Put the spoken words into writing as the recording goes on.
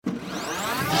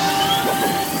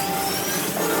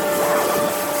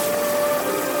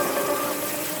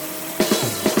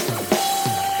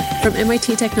From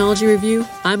MIT Technology Review,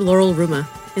 I'm Laurel Ruma,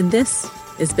 and this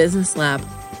is Business Lab,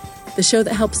 the show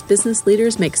that helps business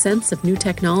leaders make sense of new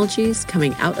technologies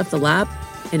coming out of the lab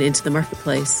and into the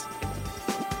marketplace.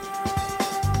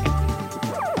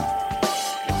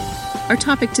 Our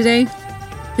topic today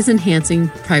is enhancing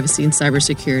privacy and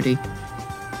cybersecurity.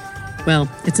 Well,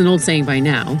 it's an old saying by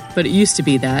now, but it used to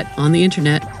be that on the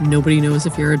internet, nobody knows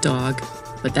if you're a dog,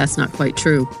 but that's not quite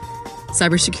true.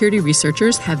 Cybersecurity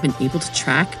researchers have been able to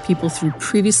track people through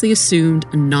previously assumed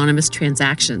anonymous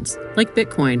transactions like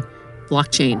Bitcoin,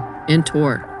 blockchain, and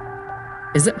Tor.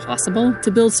 Is it possible to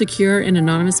build secure and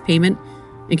anonymous payment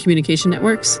and communication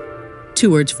networks? 2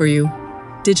 words for you: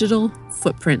 digital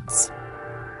footprints.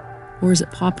 Or is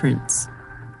it paw prints?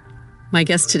 My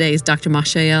guest today is Dr.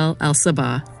 Mashael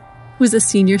El-Sabah, who is a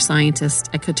senior scientist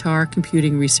at Qatar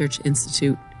Computing Research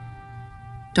Institute.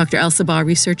 Dr. El-Sabah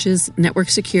researches network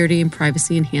security and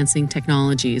privacy-enhancing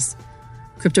technologies,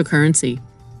 cryptocurrency,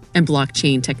 and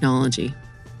blockchain technology.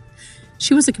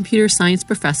 She was a computer science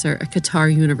professor at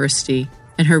Qatar University,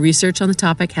 and her research on the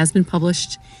topic has been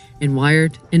published in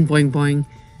Wired and Boing Boing,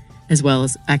 as well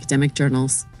as academic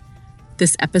journals.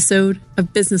 This episode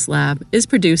of Business Lab is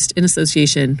produced in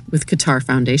association with Qatar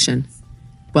Foundation.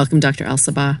 Welcome, Dr.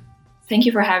 El-Sabah. Thank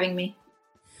you for having me.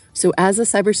 So as a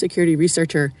cybersecurity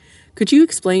researcher, could you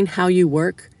explain how you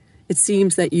work? It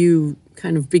seems that you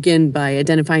kind of begin by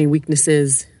identifying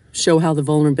weaknesses, show how the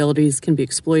vulnerabilities can be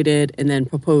exploited, and then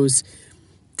propose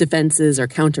defenses or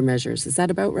countermeasures. Is that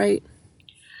about right?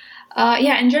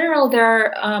 In general,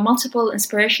 there are multiple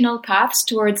inspirational paths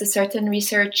towards a certain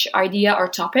research idea or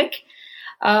topic.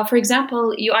 For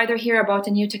example, you either hear about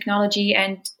a new technology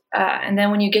and then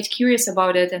when you get curious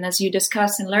about it, and as you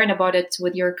discuss and learn about it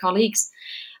with your colleagues,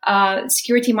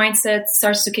 security mindset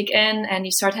starts to kick in and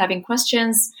you start having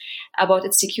questions about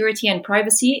its security and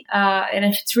privacy, and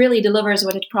if it really delivers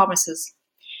what it promises.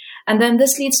 And then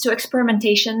this leads to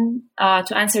experimentation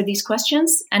to answer these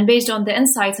questions. And based on the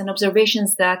insights and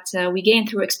observations that we gain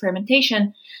through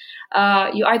experimentation,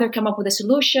 you either come up with a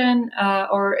solution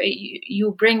or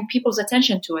you bring people's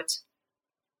attention to it.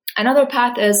 Another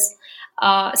path is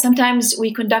sometimes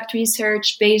we conduct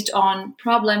research based on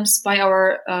problems by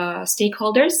our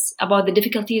stakeholders about the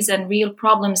difficulties and real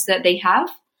problems that they have.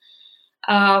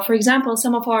 For example,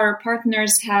 some of our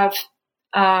partners have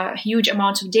huge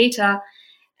amounts of data,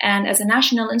 and as a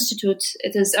national institute,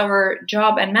 it is our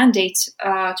job and mandate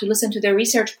to listen to their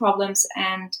research problems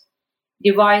and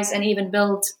devise and even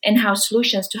build in-house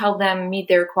solutions to help them meet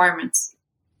their requirements.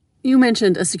 You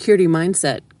mentioned a security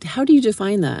mindset. How do you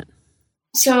define that?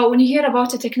 So when you hear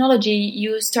about a technology,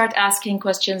 you start asking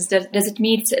questions. Does it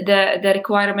meet the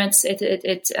requirements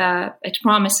it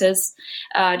promises?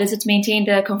 Does it maintain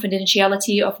the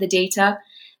confidentiality of the data?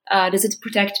 Does it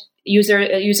protect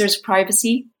users'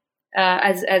 privacy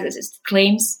as it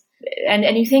claims?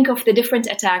 And you think of the different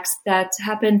attacks that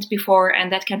happened before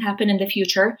and that can happen in the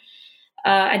future.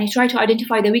 And you try to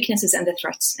identify the weaknesses and the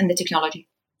threats in the technology.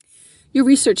 Your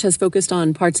research has focused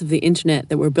on parts of the internet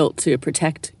that were built to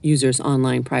protect users'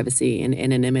 online privacy and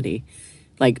anonymity,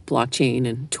 like blockchain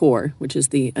and Tor, which is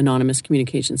the Anonymous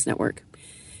Communications Network,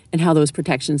 and how those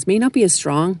protections may not be as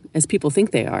strong as people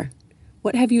think they are.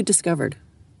 What have you discovered?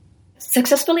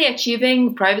 Successfully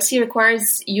achieving privacy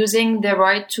requires using the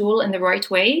right tool in the right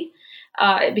way,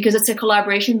 because it's a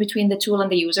collaboration between the tool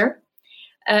and the user.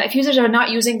 If users are not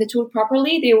using the tool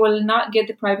properly, they will not get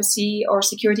the privacy or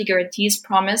security guarantees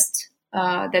promised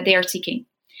that they are seeking.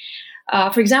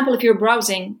 For example, if you're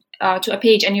browsing to a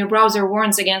page and your browser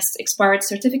warns against expired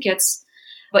certificates,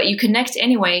 but you connect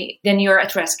anyway, then you're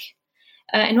at risk.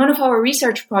 In one of our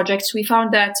research projects, we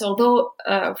found that although,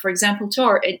 for example,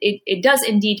 Tor, it does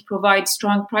indeed provide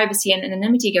strong privacy and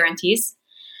anonymity guarantees,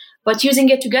 but using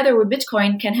it together with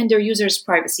Bitcoin can hinder users'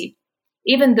 privacy.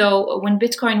 Even though when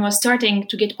Bitcoin was starting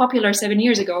to get popular 7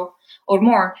 years ago or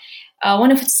more,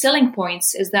 one of its selling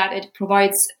points is that it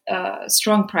provides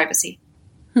strong privacy.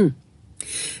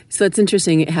 So it's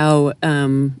interesting how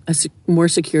more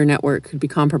secure network could be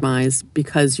compromised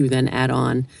because you then add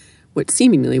on what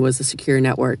seemingly was a secure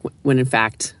network when in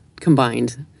fact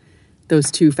combined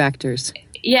those two factors.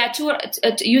 Yeah,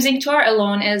 using Tor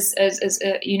alone is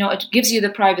it gives you the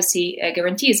privacy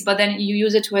guarantees, but then you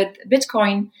use it with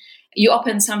Bitcoin, you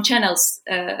open some channels,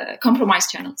 compromised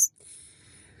channels.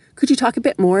 Could you talk a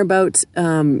bit more about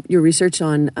your research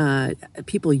on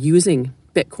people using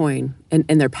Bitcoin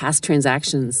and their past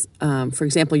transactions? For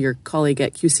example, your colleague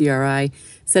at QCRI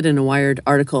said in a Wired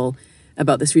article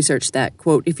about this research that,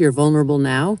 quote, if you're vulnerable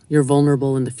now, you're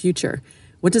vulnerable in the future.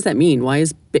 What does that mean? Why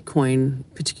is Bitcoin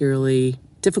particularly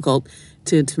difficult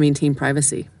to maintain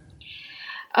privacy?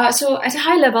 So at a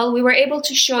high level, we were able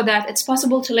to show that it's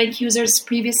possible to link users'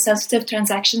 previous sensitive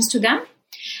transactions to them.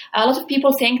 A lot of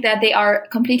people think that they are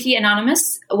completely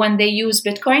anonymous when they use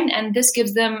Bitcoin, and this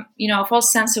gives them, a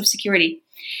false sense of security.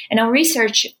 In our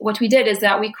research, what we did is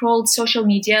that we crawled social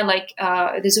media, like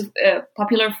there's a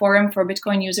popular forum for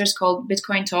Bitcoin users called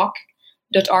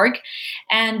bitcointalk.org,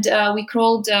 and we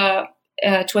crawled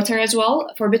Twitter as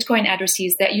well for Bitcoin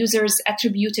addresses that users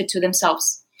attributed to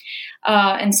themselves.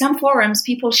 In some forums,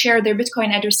 people share their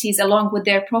Bitcoin addresses along with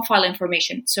their profile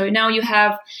information. So now you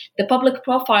have the public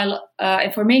profile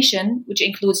information, which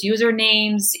includes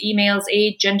usernames, emails,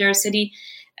 age, gender, city.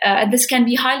 This can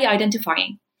be highly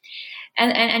identifying.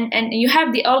 And you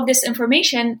have all this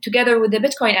information together with the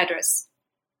Bitcoin address.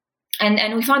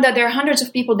 And we found that there are hundreds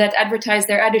of people that advertise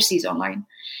their addresses online.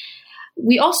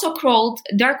 We also crawled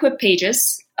dark web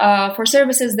pages for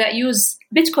services that use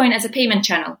Bitcoin as a payment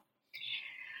channel.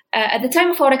 At the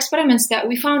time of our experiments, that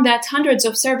we found that hundreds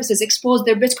of services exposed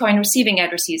their Bitcoin receiving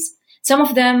addresses. Some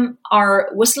of them are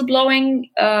whistleblowing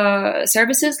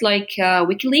services like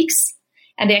WikiLeaks,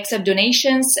 and they accept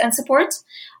donations and support.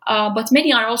 But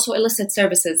many are also illicit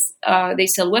services. They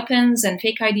sell weapons and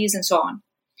fake IDs and so on.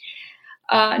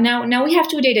 Now we have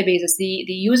two databases: the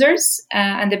users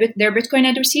and their Bitcoin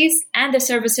addresses, and the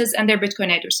services and their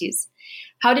Bitcoin addresses.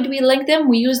 How did we link them?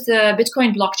 We used the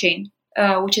Bitcoin blockchain,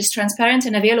 which is transparent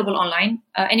and available online.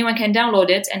 Anyone can download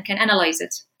it and can analyze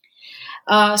it.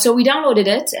 So we downloaded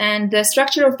it, and the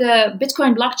structure of the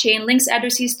Bitcoin blockchain links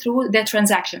addresses through their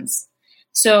transactions.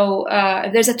 So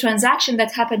if there's a transaction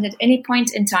that happened at any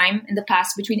point in time in the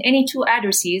past between any two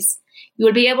addresses, you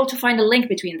will be able to find a link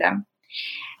between them.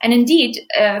 And indeed,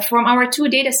 from our two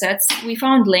data sets, we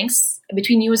found links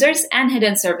between users and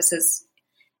hidden services,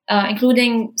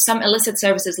 including some illicit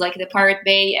services like the Pirate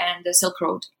Bay and the Silk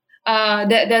Road.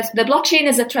 The blockchain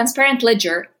is a transparent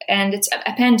ledger, and it's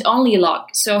append-only log.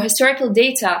 So historical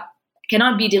data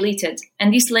cannot be deleted,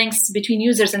 and these links between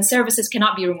users and services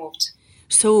cannot be removed.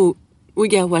 So,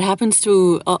 what happens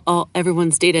to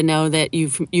everyone's data now that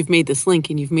you've made this link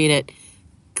and you've made it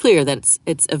clear that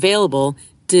it's available?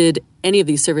 Did any of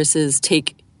these services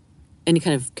take any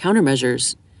kind of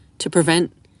countermeasures to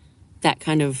prevent that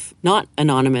kind of not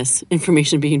anonymous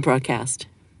information being broadcast?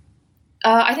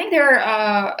 I think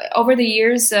over the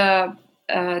years,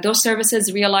 those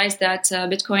services realized that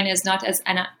Bitcoin is not as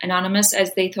anonymous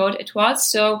as they thought it was.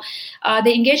 So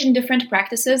they engage in different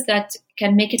practices that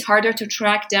can make it harder to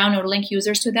track down or link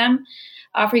users to them.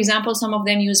 For example, some of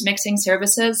them use mixing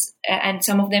services, and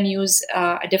some of them use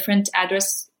a different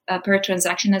address per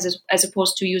transaction as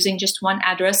opposed to using just one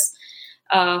address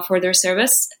for their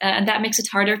service, and that makes it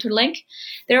harder to link.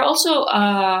 There are also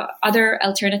other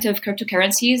alternative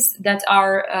cryptocurrencies that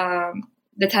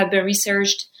have been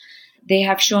researched. They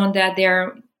have shown that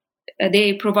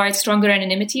they provide stronger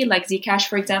anonymity, like Zcash,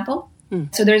 for example.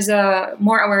 So there's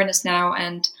more awareness now,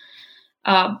 and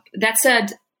that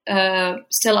said,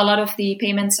 still a lot of the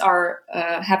payments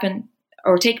happen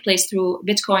or take place through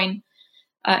Bitcoin,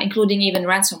 including even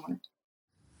ransomware.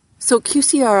 So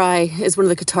QCRI is one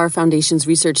of the Qatar Foundation's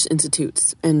research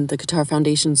institutes, and the Qatar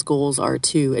Foundation's goals are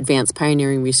to advance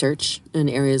pioneering research in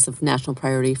areas of national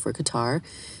priority for Qatar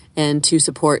and to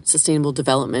support sustainable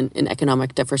development and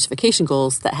economic diversification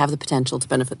goals that have the potential to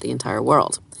benefit the entire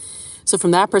world. So from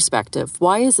that perspective,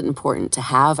 why is it important to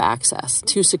have access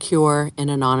to secure and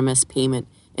anonymous payment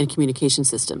and communication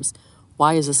systems?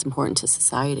 Why is this important to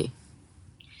society?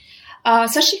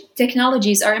 Such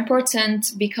technologies are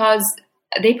important because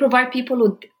they provide people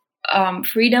with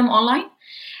freedom online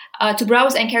to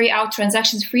browse and carry out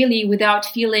transactions freely without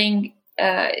feeling,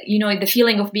 the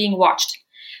feeling of being watched.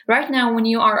 Right now, when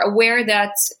you are aware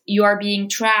that you are being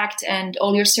tracked and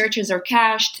all your searches are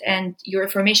cached and your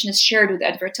information is shared with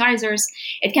advertisers,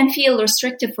 it can feel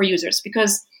restrictive for users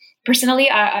because personally,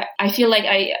 I feel like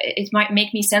it might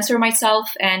make me censor myself,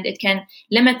 and it can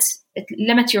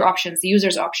limit your options, the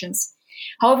user's options.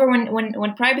 However,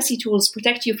 when privacy tools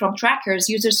protect you from trackers,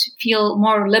 users feel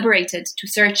more liberated to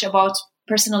search about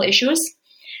personal issues,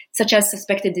 such as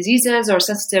suspected diseases or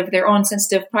their own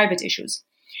sensitive private issues.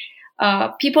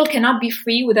 People cannot be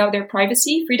free without their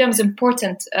privacy. Freedom is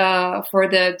important for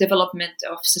the development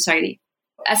of society.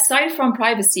 Aside from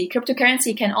privacy,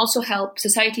 cryptocurrency can also help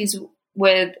societies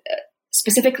with,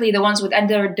 specifically the ones with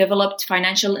underdeveloped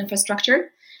financial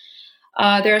infrastructure.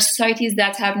 There are societies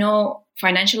that have no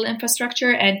financial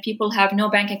infrastructure and people have no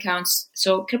bank accounts.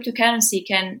 So cryptocurrency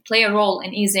can play a role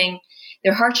in easing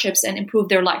their hardships and improve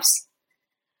their lives.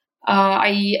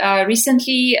 I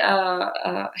recently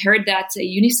heard that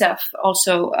UNICEF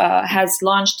also has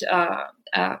launched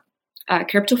a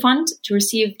crypto fund to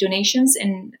receive donations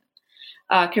in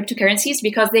cryptocurrencies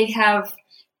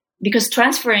because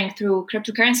transferring through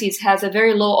cryptocurrencies has a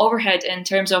very low overhead in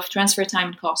terms of transfer time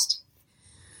and cost.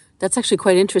 That's actually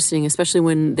quite interesting, especially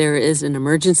when there is an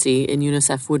emergency and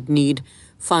UNICEF would need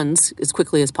funds as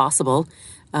quickly as possible.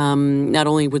 Not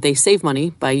only would they save money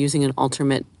by using an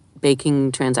alternate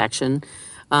banking transaction,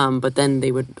 but then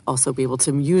they would also be able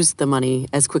to use the money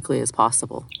as quickly as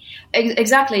possible.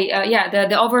 Exactly.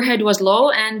 The overhead was low,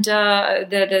 and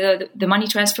the money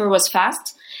transfer was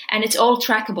fast, and it's all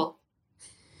trackable.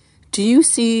 Do you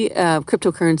see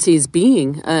cryptocurrencies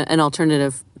being an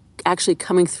alternative, actually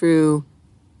coming through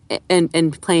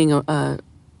and playing a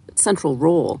central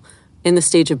role in the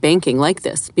stage of banking like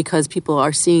this, because people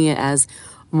are seeing it as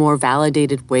a more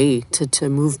validated way to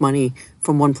move money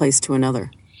from one place to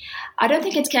another? I don't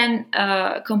think it can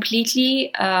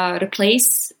completely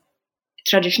replace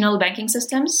traditional banking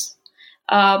systems,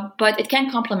 but it can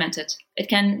complement it. It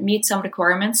can meet some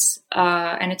requirements,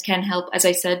 and it can help, as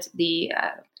I said, the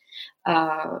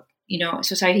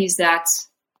societies that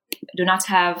do not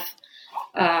have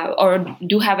or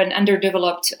do have an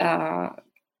underdeveloped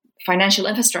financial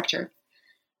infrastructure.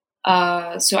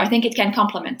 So I think it can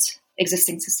complement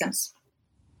existing systems.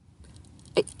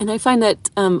 And I find that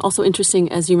also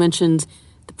interesting, as you mentioned,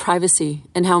 the privacy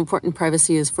and how important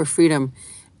privacy is for freedom.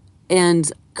 And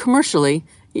commercially,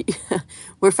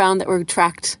 we're found that we're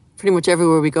tracked pretty much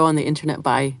everywhere we go on the internet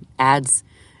by ads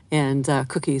and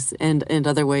cookies and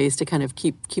other ways to kind of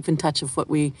keep in touch of what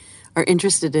we are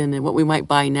interested in and what we might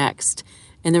buy next.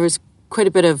 And there was quite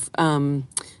a bit of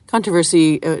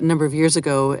controversy a number of years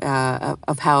ago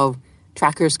of how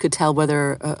trackers could tell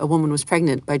whether a woman was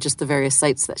pregnant by just the various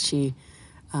sites that she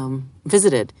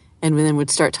visited, and then would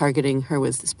start targeting her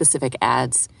with specific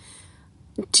ads.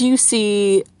 Do you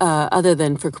see, other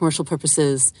than for commercial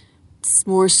purposes,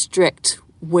 more strict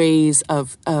ways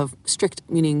of strict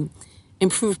meaning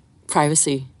improved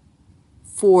privacy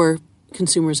for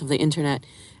consumers of the internet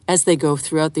as they go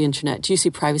throughout the internet? Do you see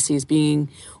privacy as being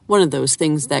one of those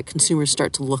things that consumers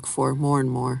start to look for more and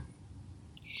more?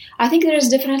 I think there's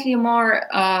definitely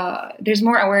there's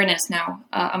more awareness now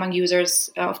among users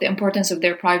of the importance of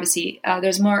their privacy.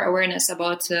 There's more awareness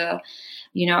about, there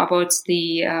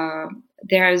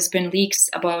has been leaks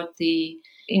about the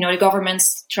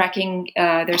governments tracking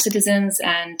their citizens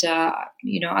and,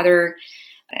 other,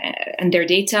 and their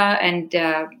data. And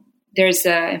there's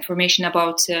information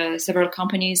about several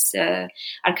companies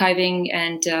archiving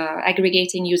and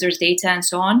aggregating users' data and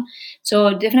so on.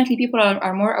 So definitely people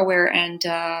are more aware. And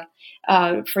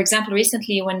for example,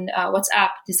 recently when WhatsApp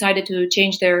decided to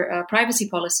change their privacy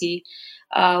policy,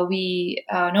 we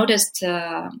noticed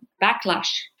backlash.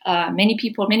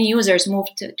 Many users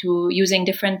moved to using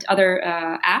different other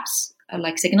apps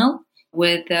like Signal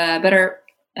with better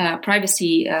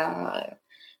privacy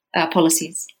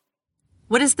policies.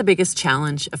 What is the biggest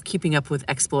challenge of keeping up with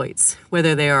exploits,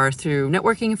 whether they are through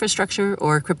networking infrastructure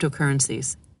or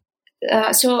cryptocurrencies?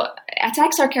 So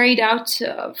attacks are carried out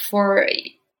for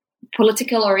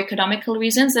political or economical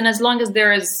reasons, and as long as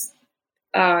there is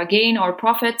gain or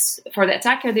profits for the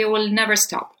attacker, they will never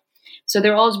stop. So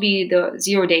there will always be the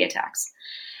zero-day attacks.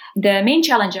 The main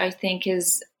challenge, I think,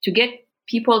 is to get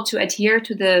people to adhere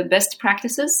to the best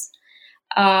practices.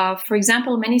 For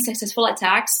example, many successful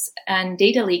attacks and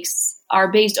data leaks are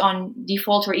based on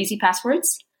default or easy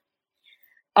passwords,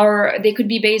 or they could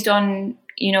be based on,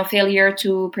 failure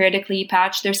to periodically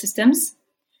patch their systems.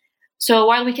 So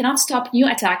while we cannot stop new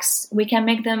attacks, we can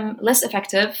make them less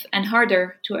effective and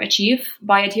harder to achieve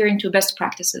by adhering to best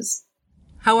practices.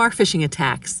 How are phishing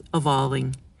attacks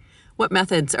evolving? What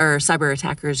methods are cyber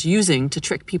attackers using to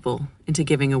trick people into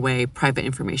giving away private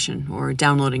information or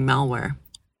downloading malware?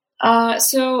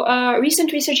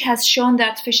 Recent research has shown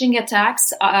that phishing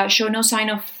attacks show no sign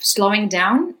of slowing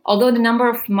down. Although the number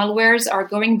of malwares are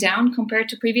going down compared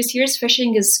to previous years,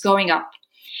 phishing is going up.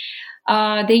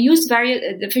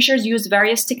 The phishers use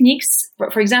various techniques.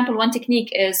 For example, one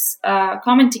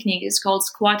common technique is called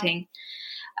squatting,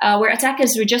 where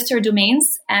attackers register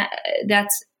domains that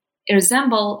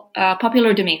resemble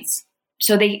popular domains,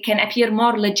 so they can appear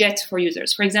more legit for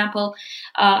users. For example,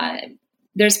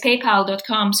 there's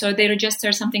PayPal.com, so they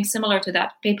register something similar to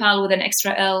that, PayPal with an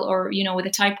extra L or with a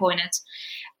typo in it,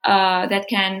 that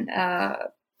can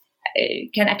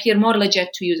appear more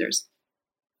legit to users.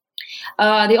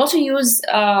 They also use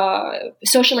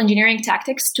social engineering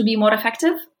tactics to be more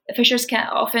effective. Phishers can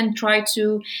often try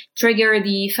to trigger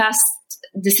the fast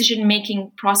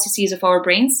decision-making processes of our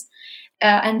brains,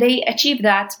 and they achieve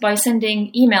that by sending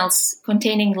emails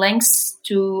containing links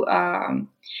to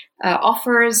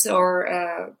offers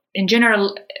or in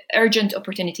general, urgent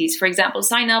opportunities. For example,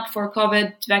 sign up for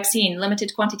COVID vaccine,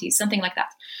 limited quantities, something like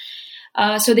that.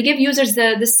 So they give users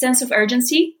this sense of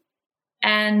urgency,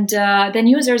 and then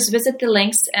users visit the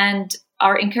links and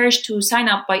are encouraged to sign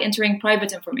up by entering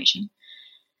private information.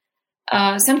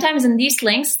 Sometimes in these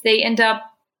links, they end up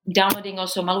downloading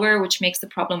also malware, which makes the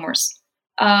problem worse.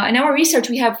 In our research,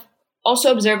 we have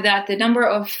also observed that the number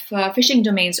of phishing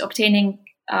domains obtaining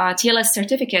TLS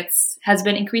certificates has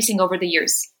been increasing over the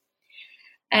years.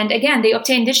 And again, they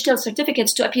obtain digital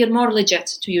certificates to appear more legit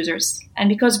to users. And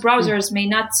because browsers may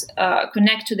not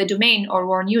connect to the domain or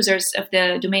warn users if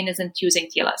the domain isn't using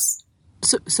TLS.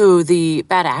 So the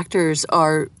bad actors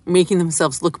are making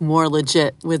themselves look more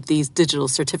legit with these digital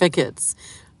certificates,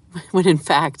 when in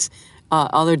fact,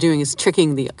 all they're doing is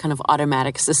tricking the kind of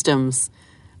automatic systems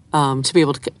to be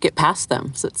able to get past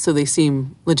them, so they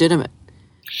seem legitimate.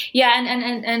 Yeah,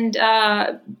 and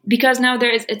because now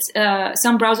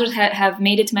some browsers have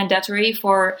made it mandatory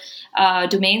for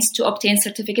domains to obtain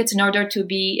certificates in order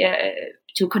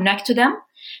to connect to them.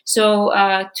 So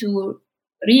to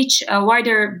reach a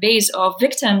wider base of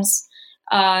victims,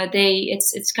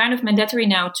 it's kind of mandatory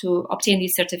now to obtain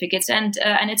these certificates, and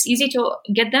it's easy to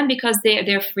get them because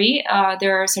they're free.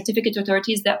 There are certificate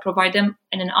authorities that provide them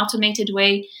in an automated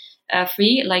way,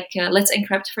 free, like Let's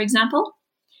Encrypt, for example.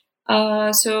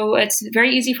 So it's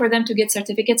very easy for them to get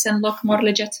certificates and look more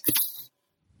legit.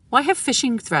 Why have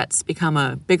phishing threats become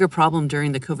a bigger problem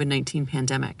during the COVID-19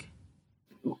 pandemic?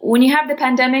 When you have the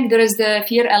pandemic, there is the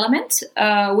fear element,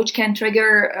 which can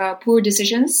trigger poor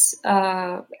decisions.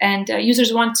 And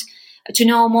users want to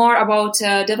know more about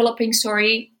developing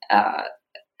story. So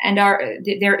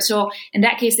in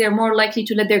that case, they're more likely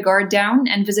to let their guard down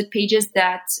and visit pages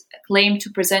that claim to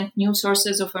present new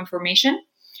sources of information.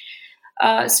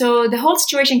 So the whole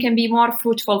situation can be more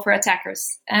fruitful for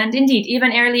attackers. And indeed,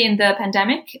 even early in the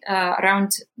pandemic,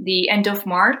 around the end of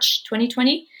March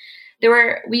 2020, there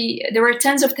were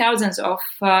tens of thousands of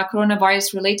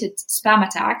coronavirus-related spam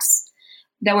attacks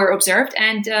that were observed,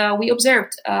 and we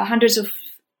observed hundreds of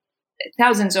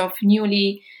thousands of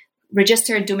newly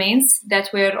registered domains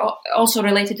that were also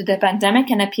related to the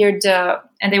pandemic and appeared to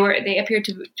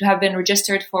have been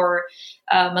registered for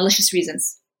malicious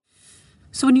reasons.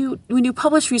 So when you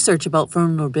publish research about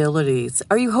vulnerabilities,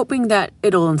 are you hoping that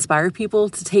it'll inspire people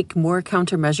to take more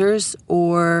countermeasures,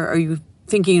 or are you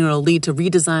thinking it'll lead to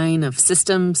redesign of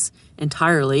systems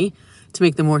entirely to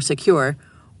make them more secure,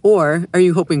 or are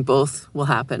you hoping both will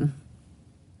happen?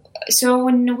 So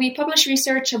when we publish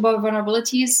research about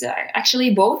vulnerabilities,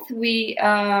 actually both.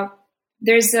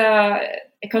 There's a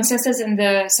consensus in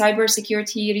the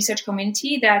cybersecurity research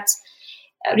community that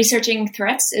researching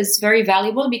threats is very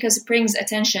valuable because it brings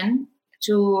attention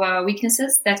to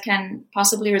weaknesses that can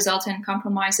possibly result in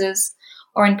compromises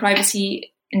or in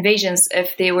privacy invasions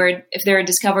if they're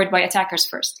discovered by attackers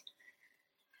first.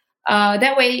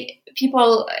 That way,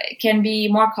 people can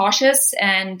be more cautious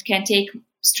and can take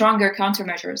stronger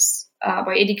countermeasures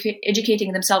by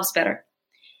educating themselves better.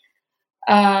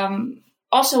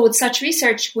 Also, with such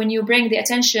research, when you bring the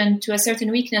attention to a certain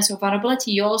weakness or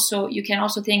vulnerability, you can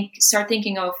also start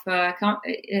thinking of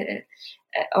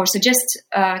or suggest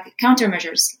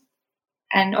countermeasures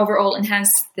and overall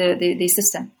enhance the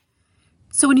system.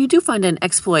 So when you do find an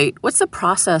exploit, what's the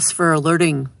process for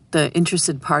alerting the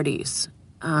interested parties?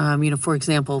 For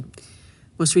example,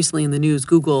 most recently in the news,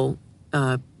 Google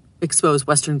exposed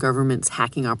Western government's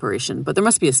hacking operation, but there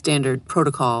must be a standard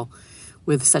protocol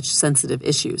with such sensitive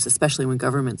issues, especially when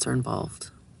governments are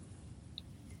involved.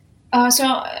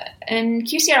 So in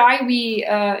QCRI, we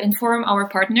inform our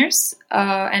partners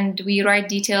and we write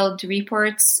detailed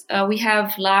reports. We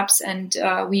have labs and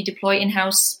we deploy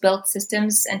in-house built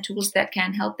systems and tools that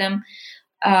can help them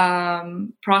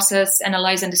process,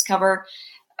 analyze, and discover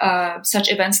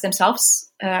such events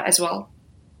themselves as well.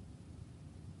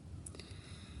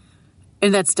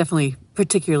 And that's definitely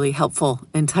particularly helpful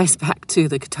and ties back to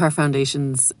the Qatar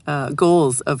Foundation's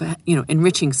goals of,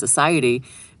 enriching society,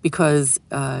 because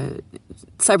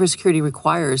cybersecurity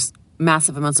requires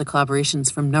massive amounts of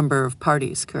collaborations from a number of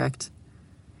parties, correct?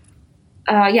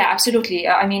 Yeah, absolutely.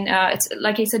 It's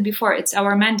like I said before, it's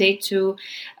our mandate to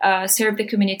serve the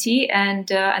community, and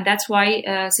that's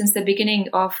why since the beginning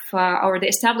of the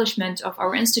establishment of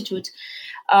our institute,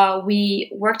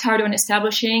 we worked hard on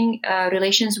establishing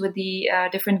relations with the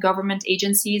different government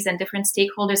agencies and different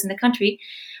stakeholders in the country,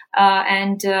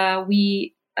 and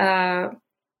we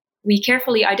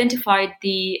carefully identified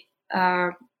the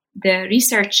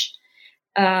research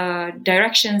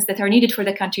directions that are needed for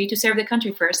the country to serve the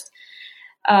country first,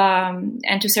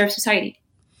 and to serve society.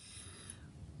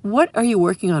 What are you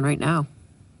working on right now?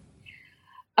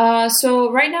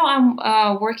 So right now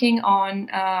I'm working on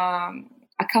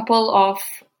a couple of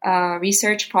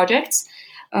research projects.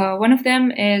 One of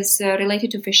them is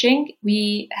related to phishing.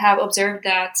 We have observed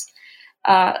that,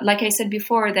 like I said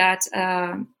before, that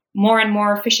more and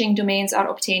more phishing domains are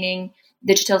obtaining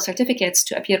digital certificates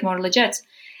to appear more legit.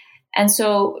 And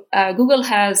so Google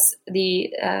has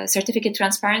the Certificate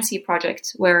Transparency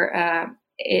Project, where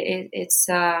it's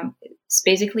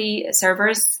basically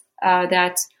servers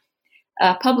that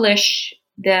publish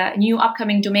the new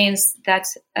upcoming domains that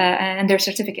and their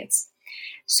certificates.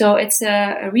 So it's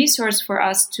a resource for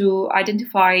us to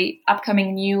identify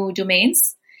upcoming new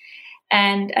domains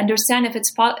and understand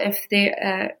if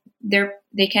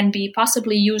they can be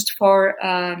possibly used for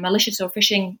malicious or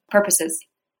phishing purposes.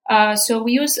 So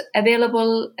we use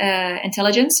available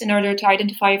intelligence in order to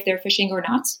identify if they're phishing or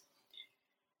not.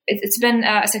 It's been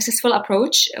a successful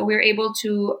approach. We're able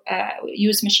to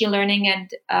use machine learning and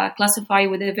classify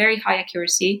with a very high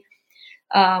accuracy,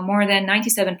 more than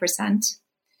 97%,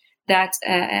 that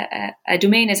a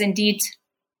domain is indeed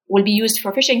will be used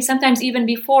for phishing, sometimes even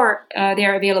before they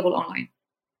are available online.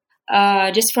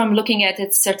 Just from looking at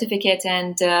its certificate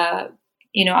and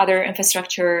other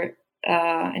infrastructure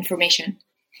information.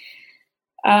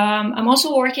 I'm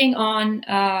also working on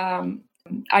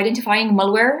identifying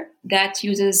malware that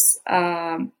uses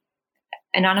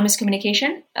anonymous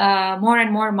communication. More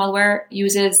and more malware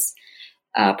uses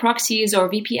proxies or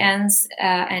VPNs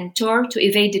and Tor to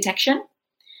evade detection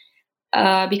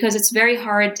because it's very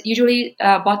hard. Usually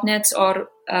botnets or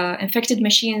infected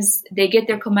machines, they get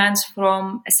their commands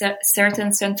from a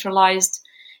certain centralized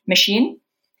machine.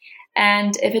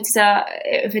 And if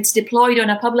it's deployed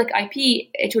on a public IP,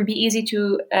 it will be easy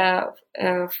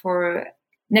for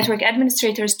network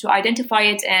administrators to identify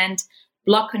it and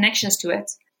block connections to it.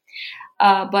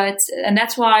 And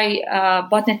that's why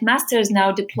botnet masters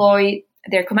now deploy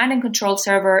their command and control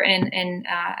server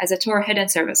as a Tor hidden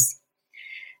service,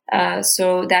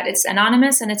 so that it's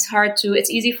anonymous and it's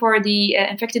easy for the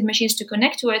infected machines to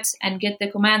connect to it and get the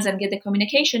commands and get the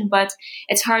communication, but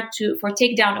it's hard for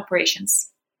takedown operations.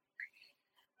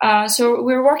 So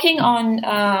we're working on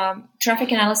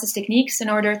traffic analysis techniques in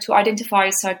order to identify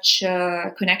such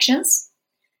connections.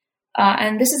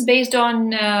 And this is based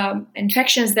on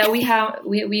infections that we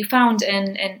found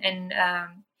in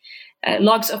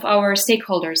logs of our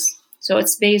stakeholders. So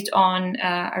it's based on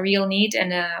a real need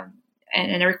and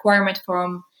a requirement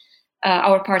from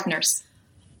our partners.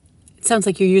 It sounds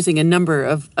like you're using a number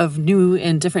of new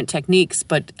and different techniques,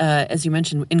 but as you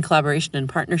mentioned, in collaboration and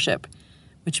partnership,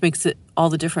 which makes it all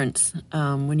the difference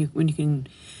when you can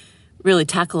really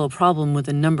tackle a problem with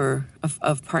a number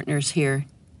of partners here.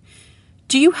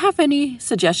 Do you have any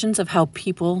suggestions of how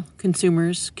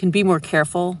consumers, can be more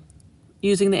careful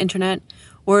using the internet,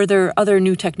 or are there other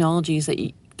new technologies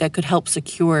that could help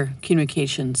secure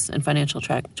communications and financial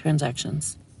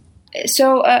transactions?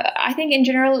 So I think in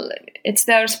general, it's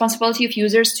the responsibility of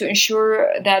users to ensure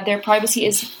that their privacy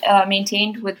is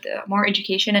maintained with more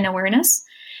education and awareness.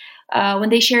 When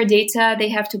they share data, they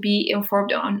have to be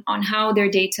informed on how their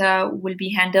data will be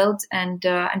handled and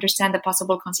understand the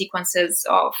possible consequences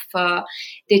of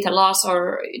data loss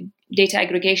or data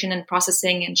aggregation and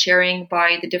processing and sharing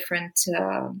by the different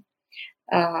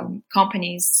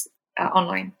companies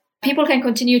online. People can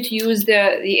continue to use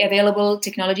the available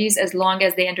technologies as long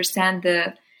as they understand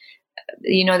the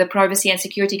privacy and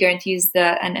security guarantees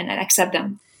and accept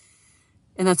them.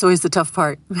 And that's always the tough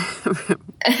part.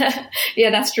 Yeah,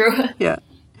 that's true. Yeah.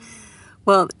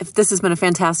 Well, if this has been a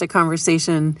fantastic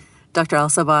conversation, Dr.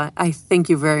 Al-Sabah, I thank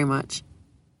you very much.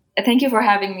 Thank you for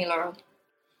having me, Laurel.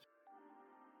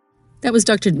 That was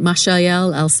Dr.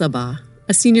 Mashayel Al-Sabah,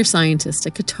 a senior scientist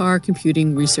at Qatar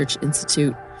Computing Research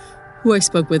Institute, who I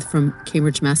spoke with from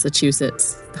Cambridge,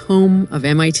 Massachusetts, the home of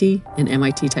MIT and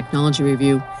MIT Technology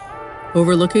Review,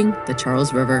 overlooking the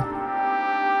Charles River.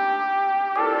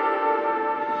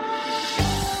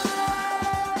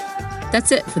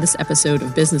 That's it for this episode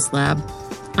of Business Lab.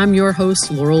 I'm your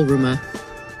host, Laurel Ruma.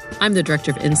 I'm the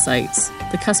Director of Insights,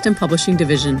 the custom publishing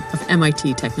division of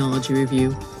MIT Technology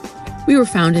Review. We were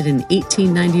founded in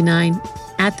 1899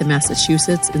 at the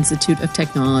Massachusetts Institute of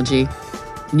Technology,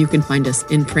 and you can find us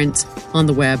in print, on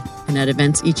the web, and at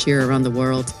events each year around the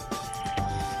world.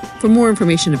 For more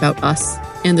information about us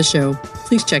and the show,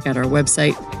 please check out our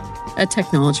website at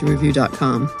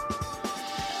technologyreview.com.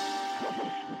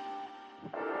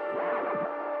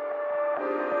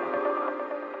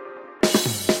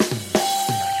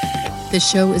 This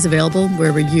show is available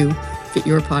wherever you get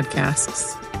your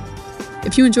podcasts.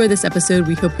 If you enjoy this episode,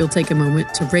 we hope you'll take a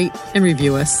moment to rate and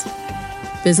review us.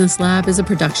 Business Lab is a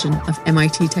production of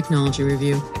MIT Technology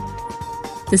Review.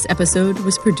 This episode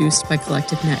was produced by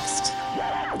Collective Next.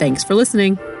 Thanks for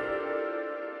listening.